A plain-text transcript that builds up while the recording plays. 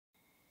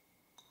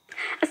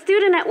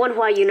student at Wen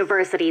Hua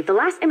University. The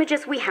last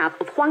images we have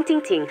of Huang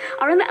Tingting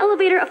are in the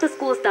elevator of the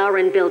school's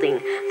Daoren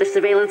building. The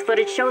surveillance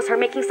footage shows her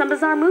making some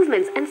bizarre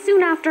movements, and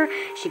soon after,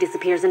 she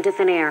disappears into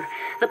thin air.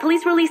 The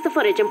police released the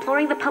footage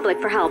imploring the public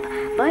for help,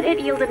 but it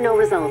yielded no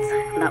results.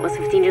 That was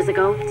 15 years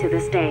ago to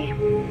this day.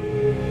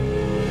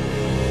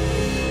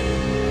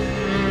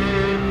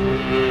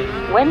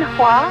 Wen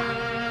Hua?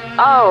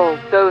 Oh,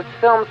 those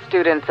film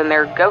students and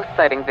their ghost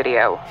sighting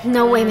video.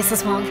 No way,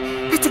 Mrs. Wong.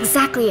 That's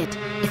exactly it.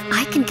 If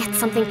I can get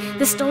something,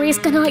 this story is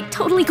gonna,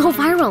 totally go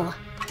viral.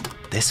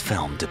 This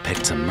film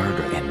depicts a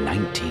murder in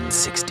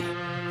 1960.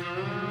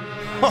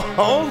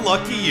 Oh,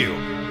 lucky you.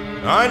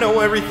 I know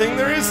everything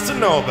there is to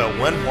know about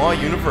Wen Hua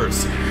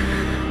University.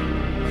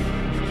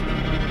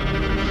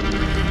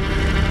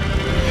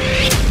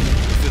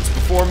 If it's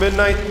before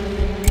midnight,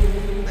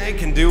 they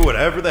can do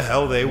whatever the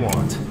hell they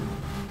want.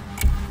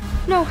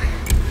 No.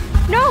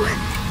 No!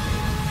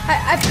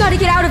 I've got to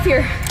get out of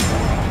here.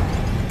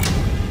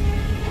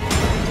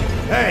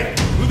 Hey,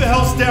 who the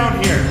hell's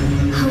down here?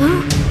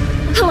 Hello?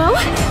 Hello?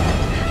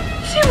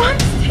 She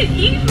wants to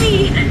eat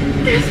me!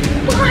 There's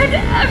blood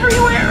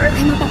everywhere!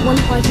 I'm up at Wen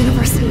Hua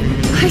University.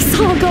 I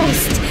saw a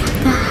ghost.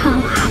 What the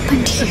hell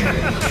happened here?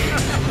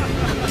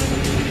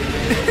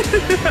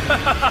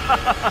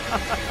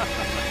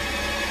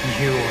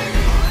 You are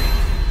mine.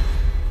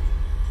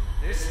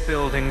 This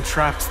building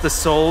traps the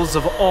souls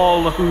of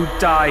all who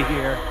die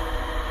here.